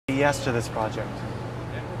yes to this project?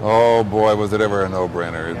 Oh boy, was it ever a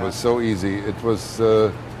no-brainer. It Yeah. was so easy. It was,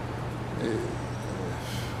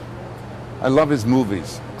 I love his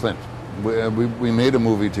movies, Clint. We made a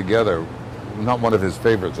movie together, not one of his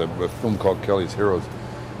favorites, a film called Kelly's Heroes.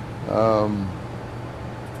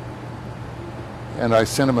 And I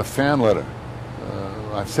sent him a fan letter.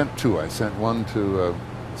 I sent two. I sent one to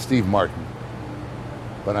Steve Martin,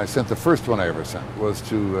 but I sent the first one I ever sent was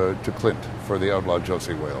to Clint for The Outlaw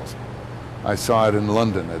Josie Wales. I saw it in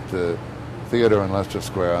London at the theater in Leicester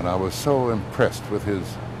Square, and I was so impressed with his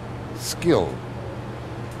skill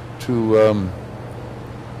to,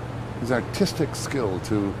 his artistic skill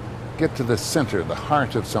to get to the center, the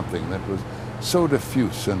heart of something that was so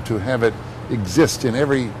diffuse, and to have it exist in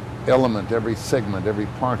every element, every segment, every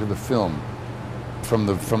part of the film, from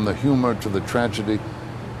the humor to the tragedy.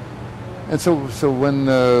 And so when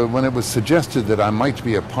it was suggested that I might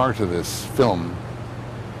be a part of this film,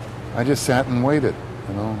 I just sat and waited,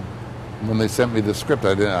 you know. When they sent me the script,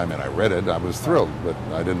 I read it, I was thrilled, but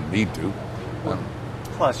I didn't need to.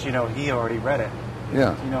 Plus, you know, he already read it.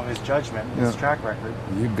 Yeah. You know, his judgment, his track record.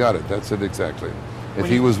 You got it, that's it exactly. If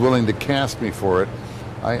he was willing to cast me for it,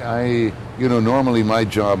 you know, normally my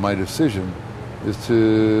job, my decision is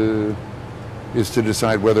to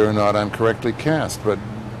decide whether or not I'm correctly cast. But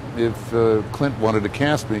if Clint wanted to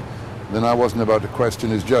cast me, then I wasn't about to question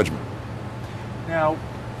his judgment. Now,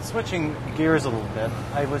 switching gears a little bit,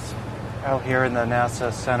 I was out here in the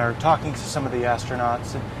NASA Center talking to some of the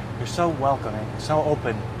astronauts, and they're so welcoming, so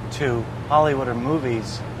open to Hollywood or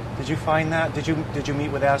movies. Did you find that? Did you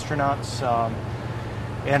meet with astronauts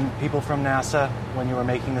and people from NASA when you were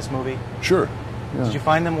making this movie? Sure. Yeah. Did you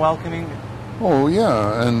find them welcoming? Oh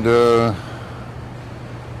yeah, and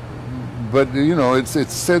but you know,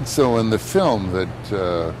 it's said so in the film that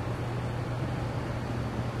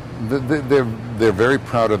they're very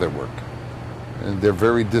proud of their work, and they're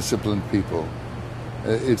very disciplined people.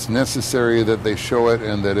 It's necessary that they show it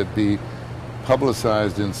and that it be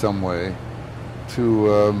publicized in some way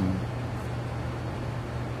to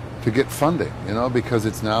get funding, you know, because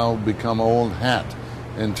it's now become old hat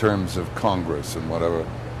in terms of Congress and whatever,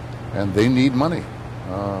 and they need money.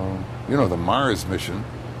 You know, the Mars mission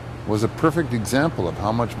was a perfect example of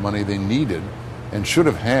how much money they needed and should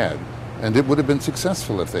have had, and it would have been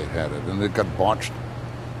successful if they had it, and it got botched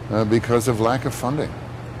because of lack of funding.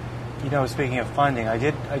 You know, speaking of funding, I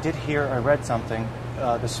read something.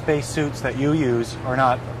 The space suits that you use are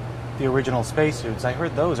not the original spacesuits. I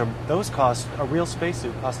heard those cost, a real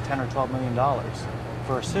spacesuit costs $10 or $12 million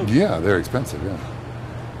for a suit. Yeah, they're expensive. Yeah.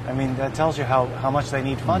 I mean, that tells you how much they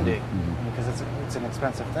need funding, because it's an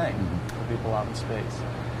expensive thing for people out in space.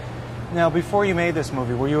 Now, before you made this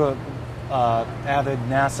movie, were you a avid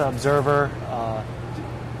NASA observer?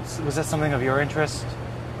 Was that something of your interest,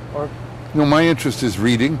 or? No, my interest is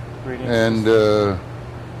reading. And the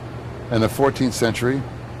 14th century,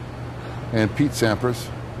 and Pete Sampras.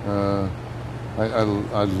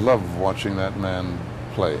 I love watching that man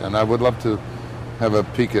play, and I would love to have a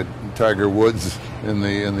peek at Tiger Woods in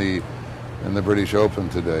the British Open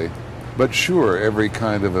today. But sure, every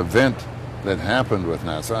kind of event that happened with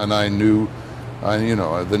NASA, and I knew, you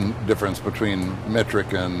know, the difference between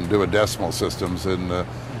metric and duodecimal systems in the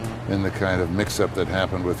kind of mix-up that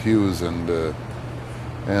happened with Hughes and the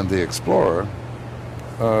Explorer.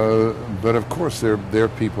 But of course, they're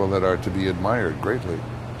people that are to be admired greatly.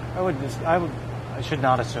 I should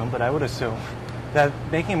not assume, but I would assume that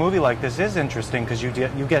making a movie like this is interesting because you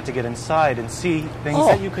get to get inside and see things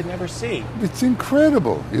that you could never see. It's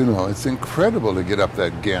incredible, you know. It's incredible to get up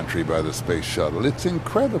that gantry by the space shuttle. It's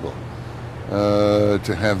incredible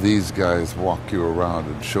to have these guys walk you around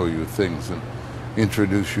and show you things and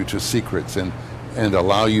introduce you to secrets and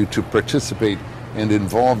allow you to participate and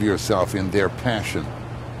involve yourself in their passion.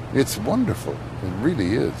 It's wonderful. It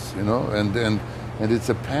really is, you know, and it's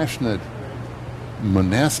a passionate,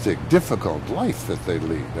 monastic, difficult life that they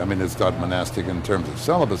lead. I mean, it's not monastic in terms of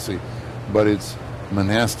celibacy, but it's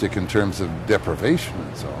monastic in terms of deprivation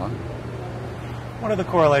and so on. One of the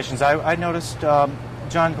correlations, I noticed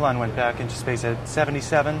John Glenn went back into space at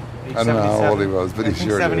 77, age 77. I don't know how old he was, but he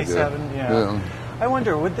sure did. 77, yeah. I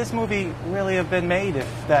wonder, would this movie really have been made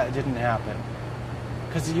if that didn't happen?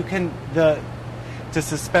 Because you can, to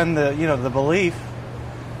suspend the belief,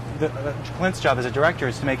 Clint's job as a director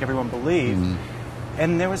is to make everyone believe,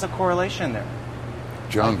 and there was a correlation there.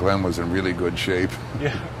 John Glenn was in really good shape.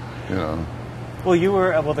 Yeah. You know.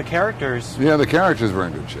 Well, the characters. Yeah, the characters were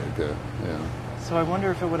in good shape. Yeah. So I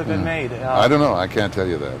wonder if it would have been made. I don't know. I can't tell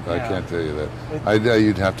you that. Yeah. I can't tell you that.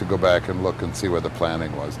 You'd have to go back and look and see where the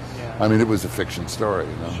planning was. Yeah. I mean, it was a fiction story,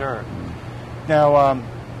 you know. Sure. Now,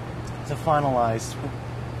 to finalize.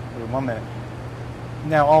 Wait 1 minute.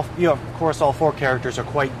 Now, of course, all 4 characters are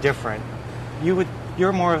quite different.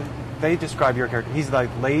 You're more. They describe your character. He's like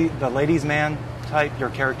the ladies' man type. Your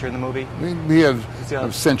character in the movie. We have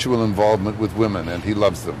sensual involvement with women, and he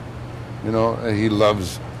loves them. You know, he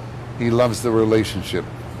loves the relationship.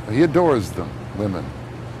 He adores them, women.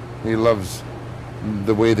 He loves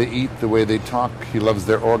the way they eat, the way they talk. He loves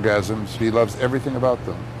their orgasms. He loves everything about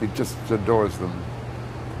them. He just adores them,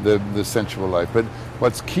 the sensual life. But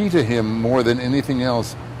what's key to him more than anything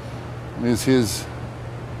else is his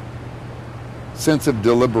sense of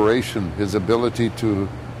deliberation, his ability to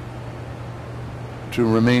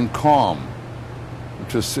remain calm,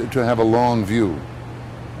 to have a long view,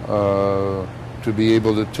 to be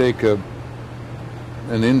able to take an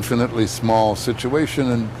infinitely small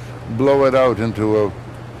situation and blow it out into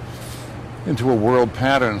a world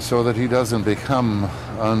pattern so that he doesn't become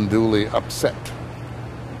unduly upset.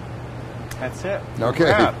 That's it. Okay.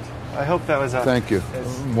 Wrapped. I hope that was Thank you.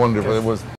 Wonderful. It was.